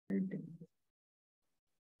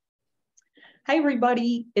Hi,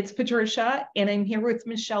 everybody. It's Patricia, and I'm here with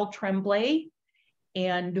Michelle Tremblay,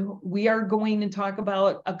 and we are going to talk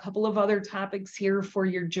about a couple of other topics here for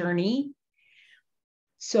your journey.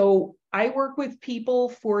 So I work with people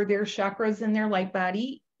for their chakras in their light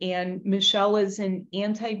body, and Michelle is an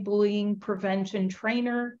anti-bullying prevention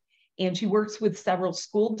trainer, and she works with several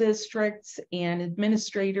school districts and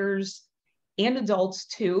administrators and adults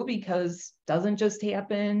too, because it doesn't just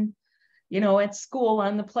happen, you know, at school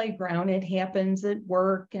on the playground. It happens at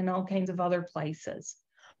work and all kinds of other places.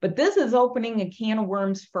 But this is opening a can of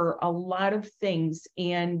worms for a lot of things.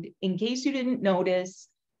 And in case you didn't notice,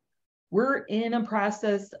 we're in a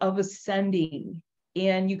process of ascending,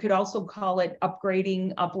 and you could also call it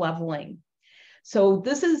upgrading, up-leveling. So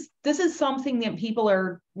this is something that people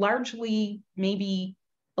are largely maybe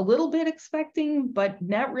a little bit expecting, but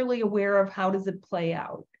not really aware of how does it play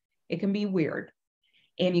out. It can be weird,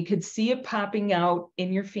 and you could see it popping out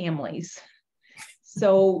in your families.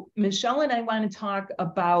 So Michelle and I want to talk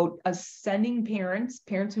about ascending parents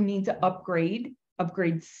who need to upgrade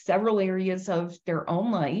several areas of their own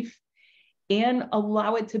life and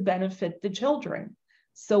allow it to benefit the children.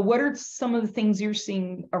 So what are some of the things you're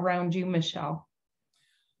seeing around you, Michelle?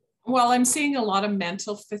 Well, I'm seeing a lot of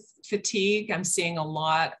mental fatigue. I'm seeing a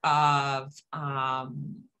lot of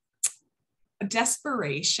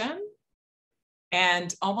desperation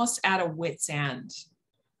and almost at a wit's end.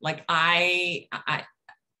 Like I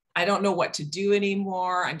don't know what to do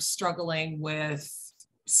anymore. I'm struggling with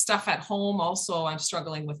stuff at home. Also, I'm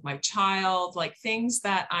struggling with my child, like things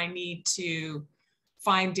that I need to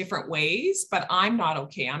find different ways, but I'm not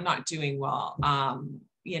okay. I'm not doing well.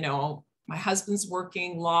 You know, my husband's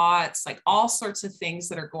working lots, like all sorts of things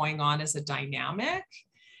that are going on as a dynamic.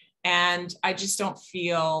 And I just don't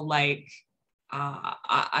feel like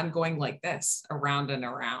I'm going like this around and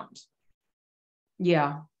around.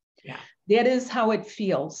 Yeah. That is how it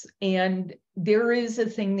feels. And there is a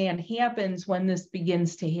thing that happens when this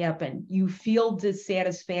begins to happen. You feel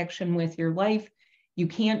dissatisfaction with your life. You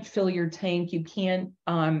can't fill your tank. You can't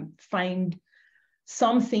find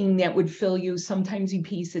something that would fill you. Sometimes you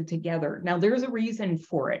piece it together. Now, there's a reason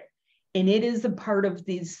for it, and it is a part of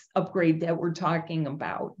this upgrade that we're talking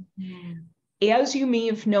about. As you may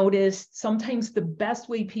have noticed, sometimes the best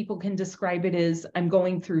way people can describe it is, I'm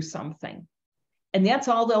going through something. And that's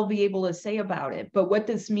all they'll be able to say about it. But what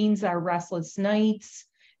this means are restless nights.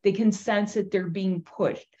 They can sense that they're being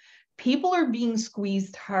pushed. People are being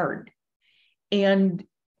squeezed hard. And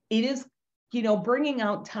it is, you know, bringing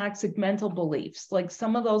out toxic mental beliefs. Like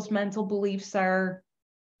some of those mental beliefs are,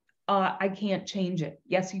 I can't change it.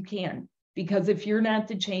 Yes, you can. Because if you're not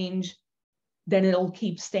to change, then it'll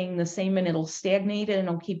keep staying the same and it'll stagnate and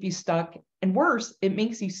it'll keep you stuck. And worse, it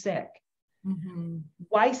makes you sick.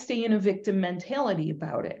 Why stay in a victim mentality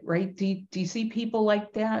about it, right? Do you see people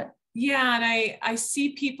like that? Yeah, and I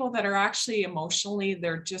see people that are actually emotionally,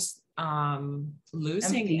 they're just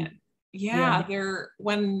losing Empty. it. Yeah, they're,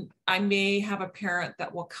 when I may have a parent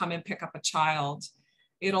that will come and pick up a child,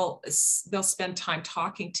 they'll spend time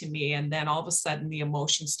talking to me, and then all of a sudden the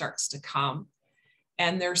emotion starts to come.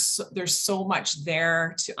 And there's so much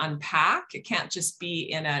there to unpack. It can't just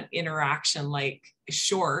be in an interaction like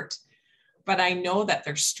short. But I know that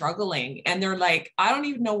they're struggling, and they're like, I don't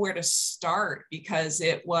even know where to start, because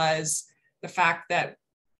it was the fact that,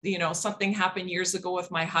 you know, something happened years ago with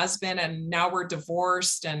my husband, and now we're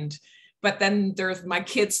divorced. But then there's my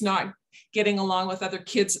kids not getting along with other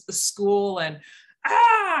kids at the school, and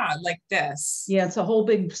like this. Yeah, it's a whole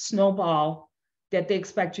big snowball that they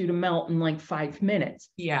expect you to melt in like 5 minutes.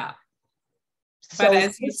 Yeah. So but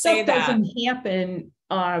as you this say, stuff that doesn't happen.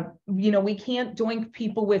 You know, we can't doink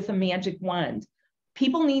people with a magic wand.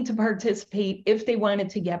 People need to participate if they want it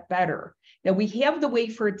to get better. Now, we have the way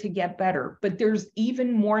for it to get better, but there's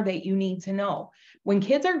even more that you need to know. When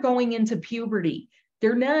kids are going into puberty,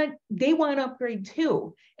 they want to upgrade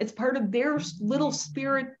too. It's part of their little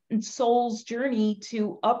spirit and soul's journey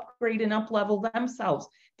to upgrade and up-level themselves.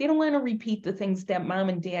 They don't want to repeat the things that mom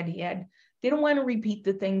and dad had. They don't want to repeat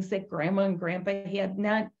the things that grandma and grandpa had,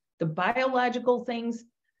 not the biological things,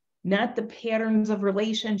 not the patterns of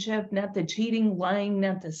relationship, not the cheating, lying,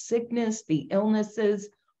 not the sickness, the illnesses.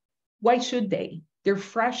 Why should they? They're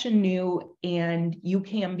fresh and new, and you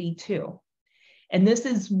can be too. And this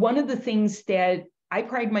is one of the things that I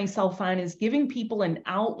pride myself on, is giving people an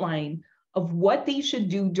outline of what they should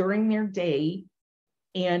do during their day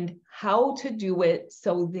and how to do it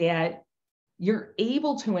so that you're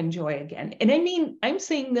able to enjoy again. And I mean, I'm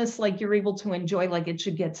saying this like you're able to enjoy, like it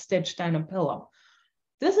should get stitched on a pillow.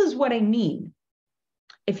 This is what I mean.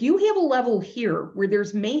 If you have a level here where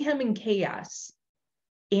there's mayhem and chaos,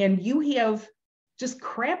 and you have just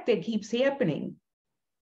crap that keeps happening,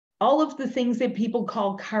 all of the things that people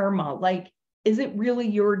call karma, like, is it really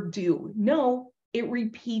your due? No, it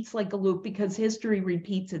repeats like a loop because history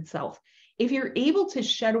repeats itself. If you're able to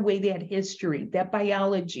shed away that history, that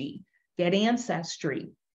biology, that ancestry,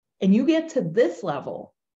 and you get to this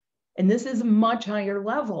level, and this is a much higher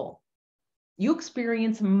level, you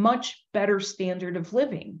experience a much better standard of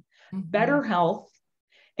living, better health.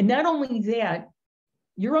 And not only that,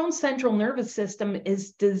 your own central nervous system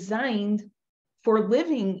is designed for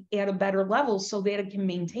living at a better level so that it can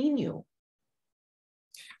maintain you.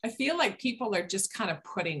 I feel like people are just kind of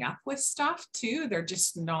putting up with stuff too. They're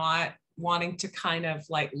just not wanting to kind of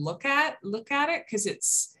like look at it, because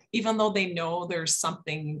it's, even though they know there's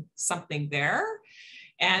something there.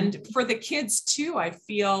 And for the kids too, I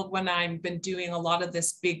feel when I've been doing a lot of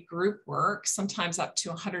this big group work, sometimes up to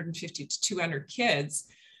 150 to 200 kids,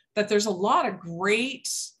 that there's a lot of great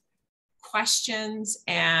questions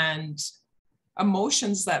and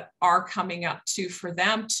emotions that are coming up too for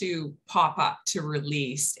them to pop up, to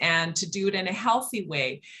release, and to do it in a healthy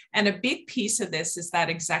way. And a big piece of this is that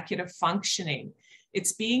executive functioning.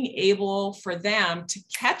 It's being able for them to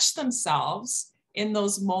catch themselves in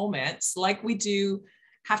those moments, like we do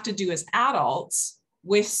have to do as adults,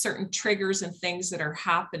 with certain triggers and things that are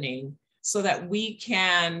happening, so that we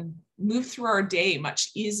can move through our day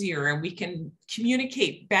much easier, and we can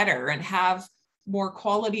communicate better and have more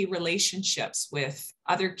quality relationships with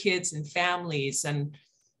other kids and families and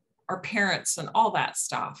our parents and all that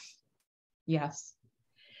stuff. Yes.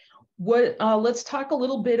 Let's talk a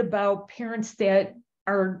little bit about parents that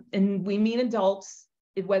are, and we mean adults,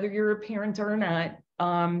 whether you're a parent or not,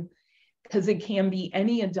 because it can be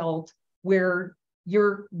any adult, where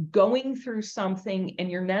you're going through something and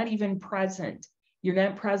you're not even present. You're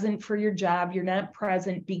not present for your job. You're not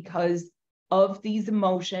present because of these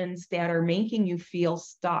emotions that are making you feel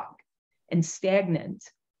stuck and stagnant,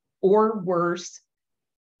 or worse,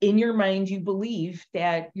 in your mind, you believe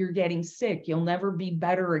that you're getting sick. You'll never be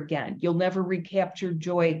better again. You'll never recapture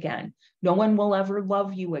joy again. No one will ever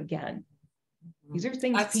love you again. These are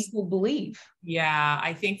things people believe. Yeah,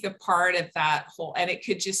 I think the part of that whole, and it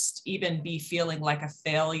could just even be feeling like a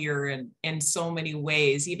failure in so many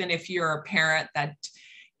ways, even if you're a parent that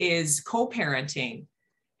is co-parenting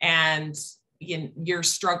and you're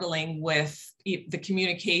struggling with the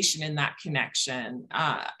communication in that connection,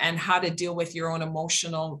 and how to deal with your own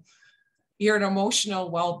emotional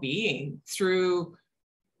well-being through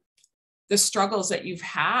the struggles that you've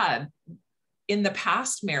had in the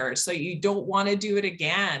past marriage. So you don't want to do it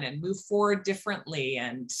again and move forward differently,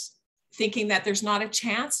 and thinking that there's not a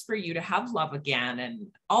chance for you to have love again, and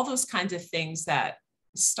all those kinds of things that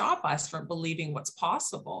stop us from believing what's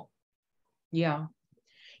possible. Yeah.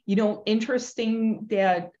 Interesting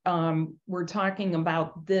that we're talking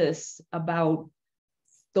about this, about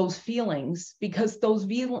those feelings, because those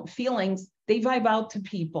feelings, they vibe out to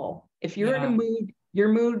people. If you're in a mood, your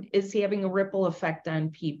mood is having a ripple effect on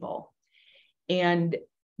people. And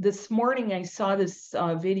this morning I saw this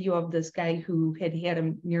video of this guy who had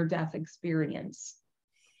a near-death experience.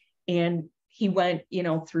 And he went,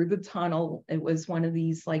 through the tunnel. It was one of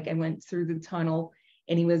these, like, I went through the tunnel,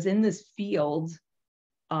 and he was in this field,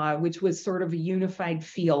 which was sort of a unified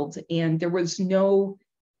field. And there was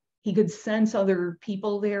he could sense other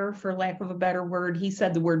people there, for lack of a better word. He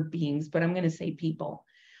said the word beings, but I'm going to say people.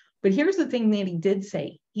 But here's the thing that he did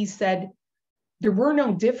say. He said, there were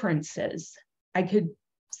no differences. I could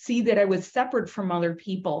see that I was separate from other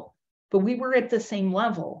people, but we were at the same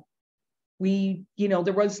level.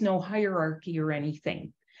 There was no hierarchy or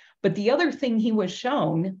anything. But the other thing he was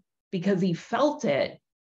shown, because he felt it,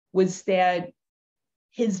 was that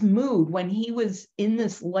his mood, when he was in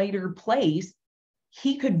this lighter place,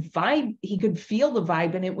 he could vibe, he could feel the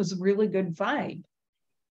vibe, and it was a really good vibe.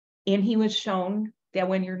 And he was shown that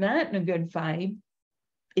when you're not in a good vibe,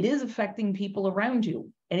 it is affecting people around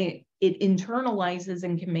you, and it internalizes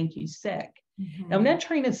and can make you sick. Mm-hmm. Now, I'm not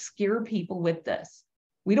trying to scare people with this.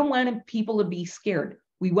 We don't want people to be scared.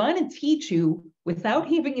 We want to teach you, without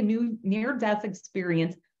having a new near-death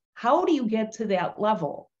experience, how do you get to that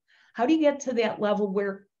level? How do you get to that level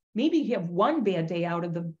where maybe you have one bad day out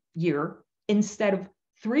of the year instead of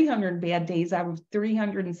 300 bad days out of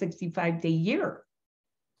 365-day year?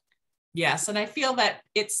 Yes. And I feel that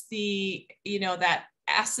it's that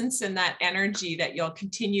essence and that energy that you'll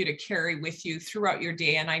continue to carry with you throughout your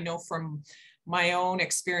day. And I know from my own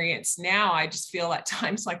experience now, I just feel at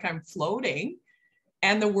times like I'm floating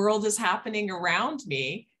and the world is happening around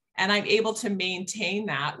me. And I'm able to maintain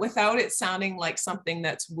that without it sounding like something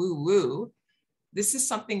that's woo-woo. This is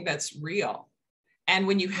something that's real. And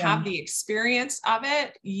when you have the experience of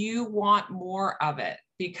it, you want more of it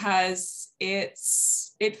because it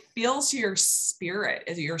fills your spirit,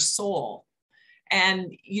 your soul.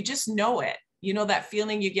 And you just know it. You know that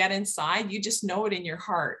feeling you get inside, you just know it in your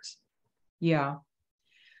heart. Yeah.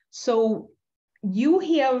 So you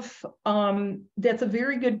have, that's a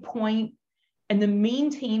very good point. And the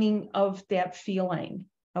maintaining of that feeling,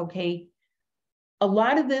 okay? A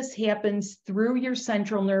lot of this happens through your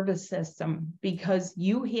central nervous system because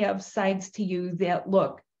you have sides to you that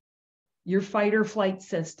look, your fight or flight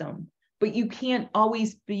system, but you can't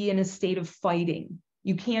always be in a state of fighting.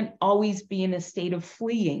 You can't always be in a state of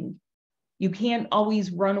fleeing. You can't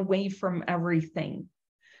always run away from everything.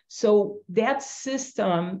 So that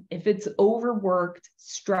system, if it's overworked,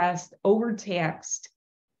 stressed, overtaxed,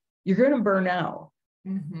 you're going to burn out.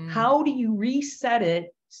 Mm-hmm. How do you reset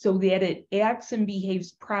it so that it acts and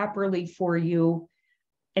behaves properly for you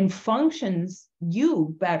and functions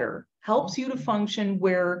you better, helps you to function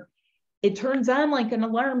where it turns on like an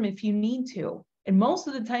alarm if you need to. And most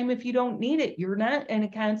of the time, if you don't need it, you're not in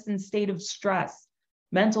a constant state of stress,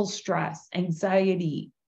 mental stress,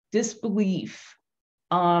 anxiety, disbelief,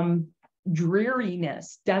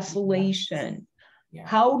 dreariness, desolation. Yes. Yeah.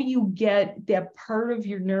 How do you get that part of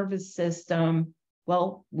your nervous system?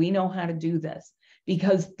 Well, we know how to do this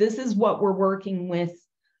because this is what we're working with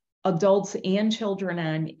adults and children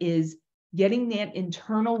on, is getting that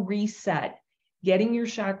internal reset, getting your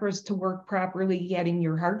chakras to work properly, getting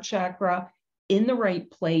your heart chakra in the right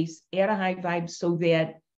place at a high vibe so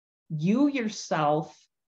that you yourself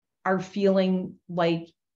are feeling like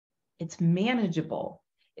it's manageable.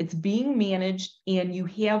 It's being managed and you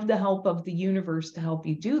have the help of the universe to help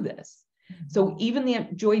you do this. Mm-hmm. So even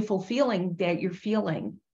that joyful feeling that you're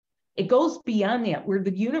feeling, it goes beyond that, where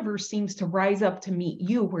the universe seems to rise up to meet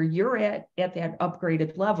you where you're at that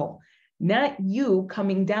upgraded level, not you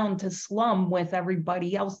coming down to slum with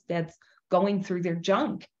everybody else that's going through their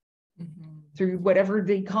junk, through whatever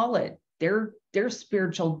they call it, their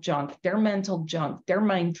spiritual junk, their mental junk, their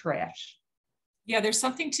mind trash. Yeah, there's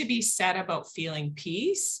something to be said about feeling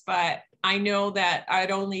peace, but I know that I'd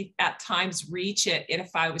only at times reach it if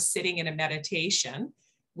I was sitting in a meditation,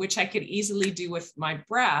 which I could easily do with my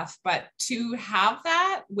breath. But to have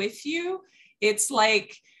that with you, it's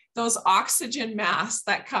like those oxygen masks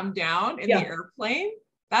that come down in the airplane.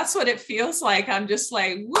 That's what it feels like. I'm just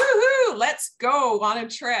like, woohoo, let's go on a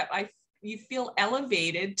trip. You feel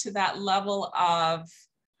elevated to that level of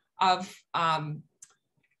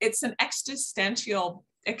it's an existential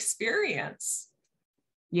experience.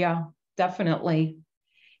 Yeah, definitely.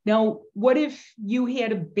 Now, what if you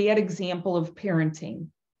had a bad example of parenting?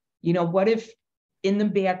 You know, what if in the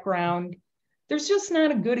background, there's just not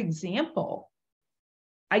a good example?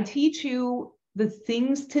 I teach you the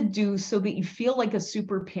things to do so that you feel like a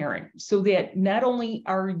super parent, so that not only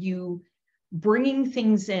are you bringing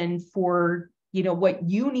things in for, you know, what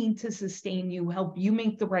you need to sustain you, help you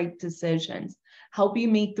make the right decisions, help you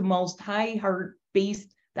make the most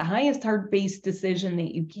the highest heart-based decision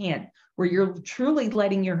that you can, where you're truly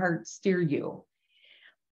letting your heart steer you.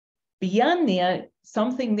 Beyond that,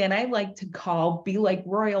 something that I like to call be like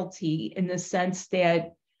royalty, in the sense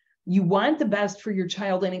that you want the best for your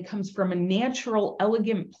child and it comes from a natural,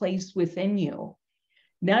 elegant place within you.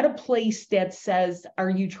 Not a place that says, are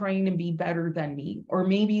you trying to be better than me? Or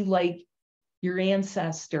maybe like your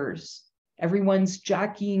ancestors, everyone's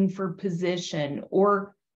jockeying for position,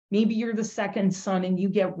 or maybe you're the second son and you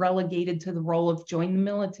get relegated to the role of join the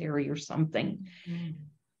military or something. Mm-hmm.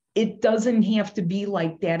 It doesn't have to be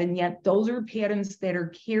like that. And yet those are patterns that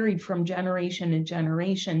are carried from generation to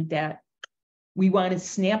generation that we want to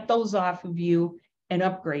snap those off of you and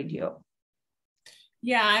upgrade you.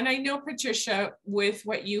 Yeah, and I know, Patricia, with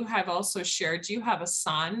what you have also shared, you have a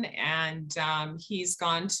son and he's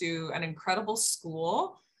gone to an incredible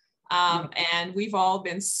school. And we've all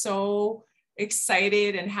been so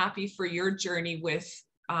excited and happy for your journey with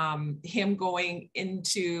him going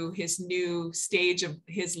into his new stage of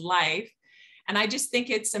his life. And I just think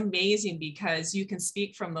it's amazing because you can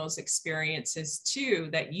speak from those experiences too,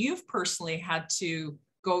 that you've personally had to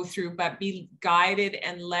go through, but be guided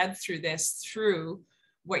and led through this, through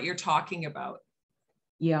what you're talking about.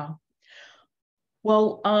 Yeah.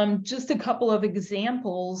 Well, just a couple of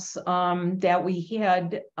examples that we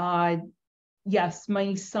had. Yes,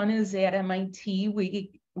 my son is at MIT.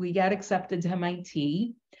 We got accepted to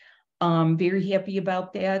MIT. Very happy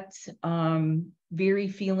about that. Very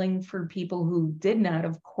feeling for people who did not,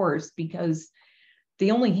 of course, because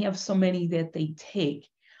they only have so many that they take.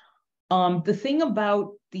 The thing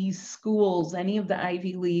about these schools, any of the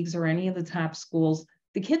Ivy Leagues or any of the top schools,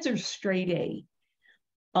 the kids are straight A.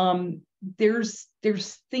 There's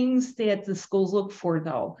things that the schools look for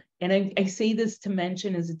though. And I say this to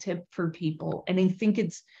mention as a tip for people. And I think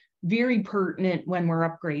it's very pertinent when we're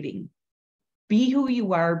upgrading. Be who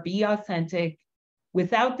you are, be authentic.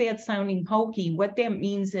 Without that sounding hokey, what that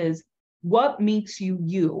means is what makes you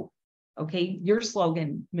you. Okay, your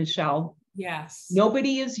slogan, Michelle. Yes.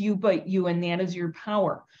 Nobody is you but you, and that is your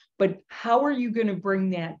power. But how are you going to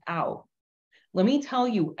bring that out? Let me tell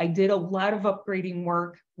you, I did a lot of upgrading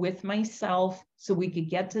work with myself so we could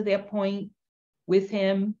get to that point with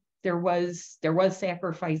him. There was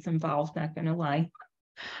sacrifice involved, not going to lie.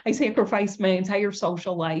 I sacrificed my entire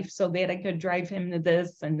social life so that I could drive him to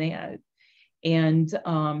this and that and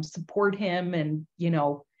support him and, you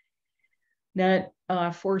know, not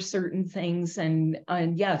for certain things. And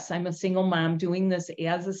yes, I'm a single mom doing this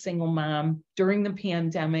as a single mom during the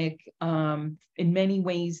pandemic. In many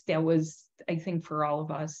ways, that was, I think, for all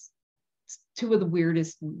of us, two of the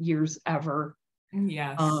weirdest years ever.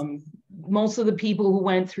 Yes. Most of the people who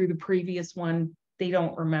went through the previous one, they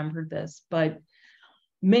don't remember this, but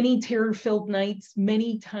many terror-filled nights,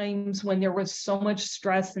 many times when there was so much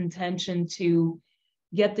stress and tension to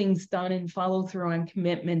get things done and follow through on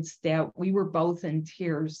commitments that we were both in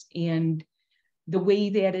tears. And the way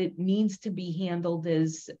that it needs to be handled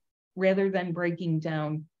is, rather than breaking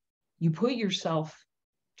down, you put yourself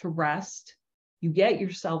to rest, you get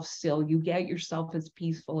yourself still, you get yourself as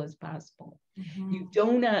peaceful as possible. Mm-hmm. You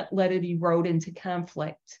do not let it erode into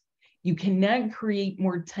conflict. You cannot create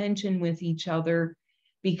more tension with each other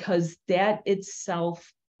because that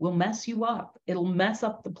itself will mess you up. It'll mess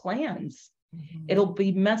up the plans. Mm-hmm. It'll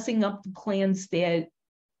be messing up the plans that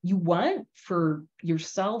you want for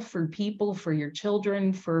yourself, for people, for your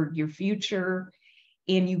children, for your future.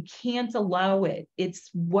 And you can't allow it. It's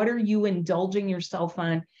what are you indulging yourself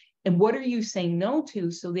on? And what are you saying no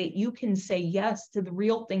to so that you can say yes to the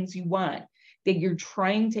real things you want, that you're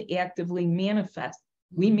trying to actively manifest?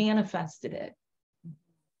 We manifested it.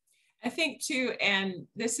 I think too, and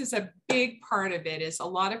this is a big part of it, is a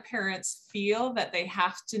lot of parents feel that they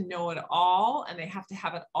have to know it all and they have to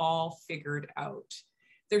have it all figured out.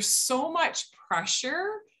 There's so much pressure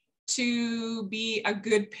to be a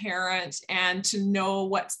good parent and to know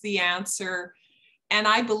what's the answer. And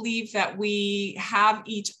I believe that we have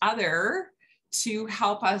each other to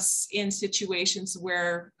help us in situations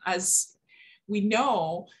where, as we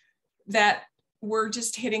know, that we're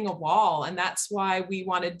just hitting a wall. And that's why we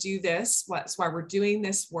want to do this. That's why we're doing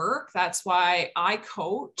this work. That's why I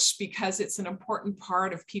coach, because it's an important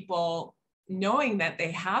part of people knowing that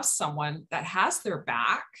they have someone that has their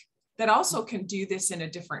back that also can do this in a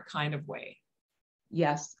different kind of way.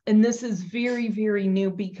 Yes. And this is very, very new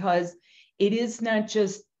because it is not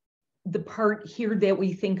just the part here that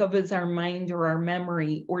we think of as our mind or our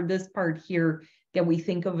memory, or this part here that we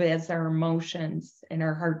think of as our emotions and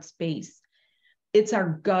our heart space. It's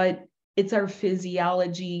our gut, it's our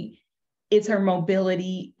physiology, it's our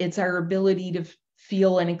mobility, it's our ability to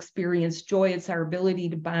feel and experience joy, it's our ability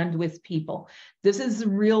to bond with people. This is a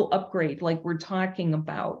real upgrade, like we're talking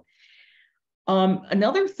about.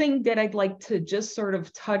 Another thing that I'd like to just sort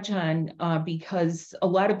of touch on, because a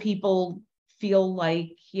lot of people feel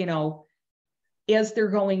like, you know, as they're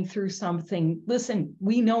going through something, listen,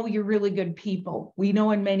 we know you're really good people. We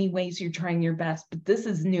know in many ways you're trying your best, but this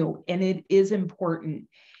is new and it is important.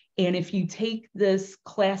 And if you take this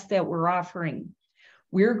class that we're offering,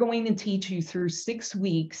 we're going to teach you through 6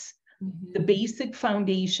 weeks, the basic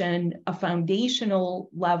foundation, a foundational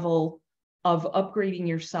level of upgrading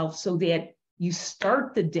yourself so that you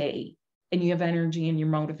start the day and you have energy and you're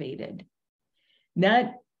motivated.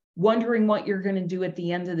 Not wondering what you're going to do at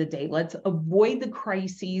the end of the day. Let's avoid the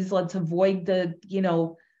crises. Let's avoid the, you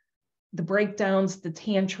know, the breakdowns, the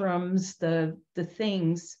tantrums, the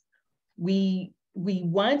things. We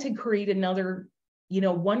want to create another, you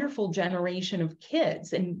know, wonderful generation of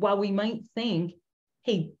kids. And while we might think,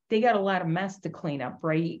 hey, they got a lot of mess to clean up,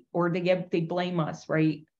 right? Or they blame us,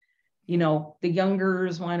 right? You know, the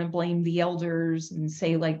youngers want to blame the elders and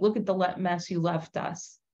say, like, look at the mess you left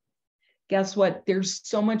us. Guess what? There's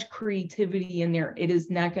so much creativity in there. It is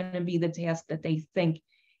not going to be the task that they think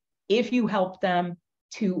if you help them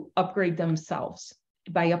to upgrade themselves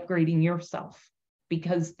by upgrading yourself,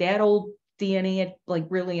 because that old DNA, it like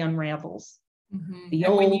really unravels. The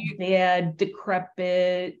and old, bad,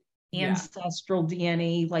 decrepit, ancestral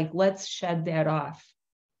DNA, like let's shed that off.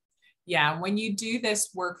 Yeah, when you do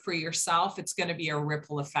this work for yourself, it's going to be a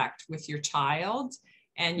ripple effect with your child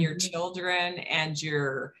and your children and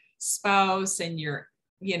your spouse and your,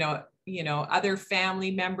 you know, you know, other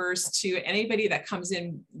family members to anybody that comes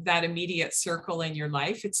in that immediate circle in your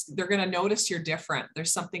life, they're going to notice you're different.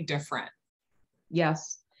 There's something different.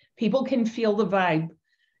 Yes. People can feel the vibe.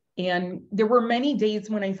 And there were many days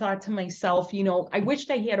when I thought to myself, you know, I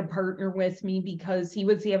wished I had a partner with me because he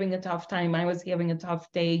was having a tough time. I was having a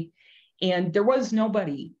tough day. And there was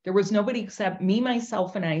nobody. There was nobody except me,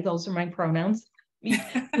 myself, and I. Those are my pronouns.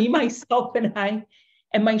 Me, myself, and I.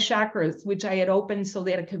 And my chakras, which I had opened so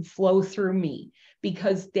that it could flow through me,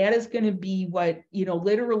 because that is going to be what, you know,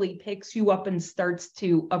 literally picks you up and starts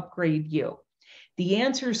to upgrade you. The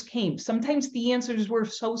answers came. Sometimes the answers were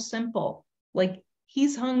so simple, like,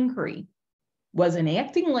 he's hungry. Wasn't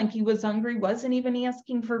acting like he was hungry, wasn't even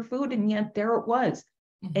asking for food, and yet there it was.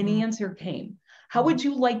 An answer came. How would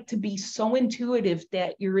you like to be so intuitive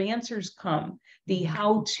that your answers come, the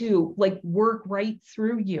how to, like, work right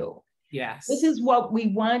through you? Yes. This is what we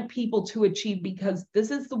want people to achieve, because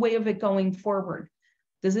this is the way of it going forward.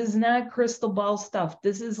 This is not crystal ball stuff.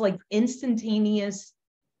 This is like instantaneous,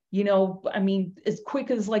 you know, I mean, as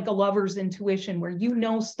quick as like a lover's intuition, where you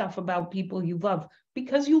know stuff about people you love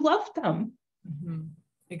because you love them.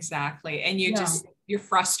 Exactly. And you're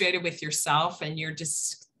frustrated with yourself, and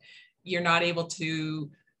you're not able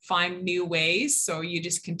to find new ways. So you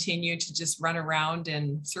just continue to just run around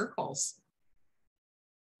in circles.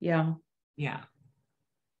 Yeah. Yeah.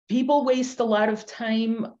 People waste a lot of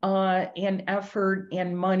time and effort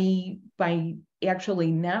and money by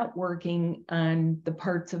actually not working on the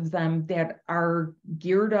parts of them that are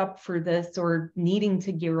geared up for this or needing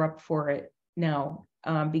to gear up for it now,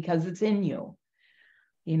 because it's in you.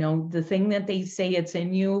 You know, the thing that they say it's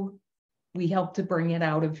in you, we help to bring it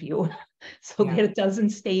out of you so that it doesn't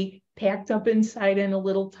stay packed up inside in a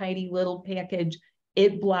little tidy little package.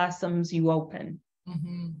 It blossoms you open.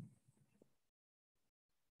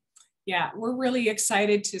 Yeah, we're really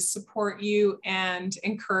excited to support you and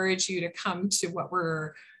encourage you to come to what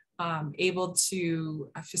we're able to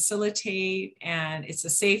facilitate. And it's a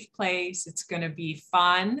safe place. It's going to be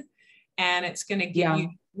fun, and it's going to give you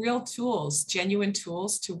real tools, genuine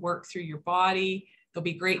tools to work through your body. There'll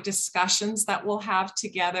be great discussions that we'll have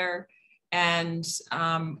together. And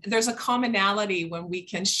there's a commonality when we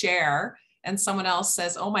can share and someone else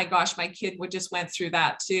says, oh my gosh, my kid just went through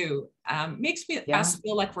that too. Makes us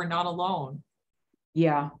feel like we're not alone.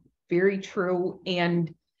 Yeah, very true.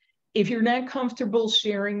 And if you're not comfortable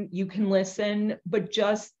sharing, you can listen, but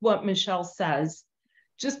just what Michelle says,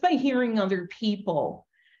 just by hearing other people,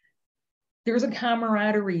 there's a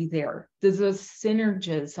camaraderie there. There's a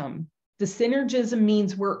synergism. The synergism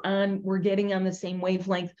means we're getting on the same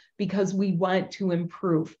wavelength because we want to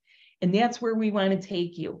improve. And that's where we want to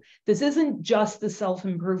take you. This isn't just the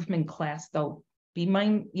self-improvement class, though.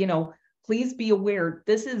 Please be aware.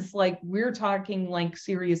 This is like, we're talking like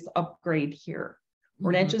serious upgrade here.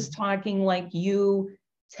 We're not just talking like you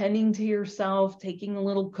tending to yourself, taking a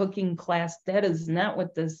little cooking class. That is not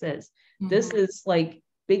what this is. This is like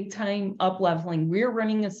big time up leveling. We're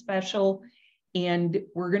running a special, and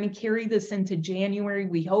we're going to carry this into January.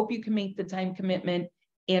 We hope you can make the time commitment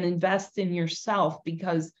and invest in yourself,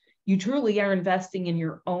 because you truly are investing in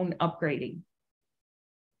your own upgrading.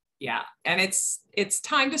 Yeah. And it's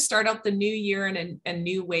time to start out the new year in a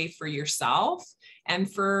new way for yourself and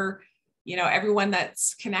for, everyone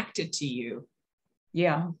that's connected to you.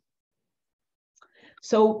 Yeah.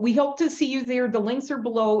 So we hope to see you there. The links are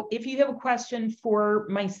below. If you have a question for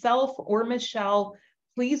myself or Michelle,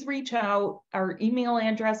 please reach out. Our email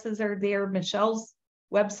addresses are there. Michelle's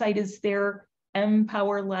website is there,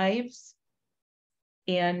 Empower Lives.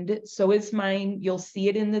 And so is mine. You'll see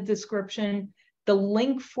it in the description. The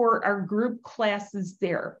link for our group class is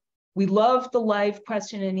there. We love the live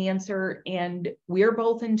question and answer, and we're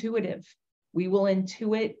both intuitive. We will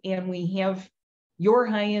intuit, and we have your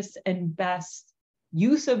highest and best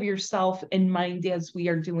use of yourself in mind as we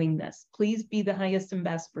are doing this. Please be the highest and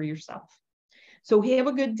best for yourself. So have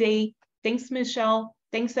a good day. Thanks, Michelle.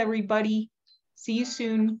 Thanks, everybody. See you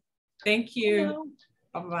soon. Thank you.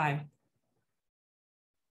 Bye-bye.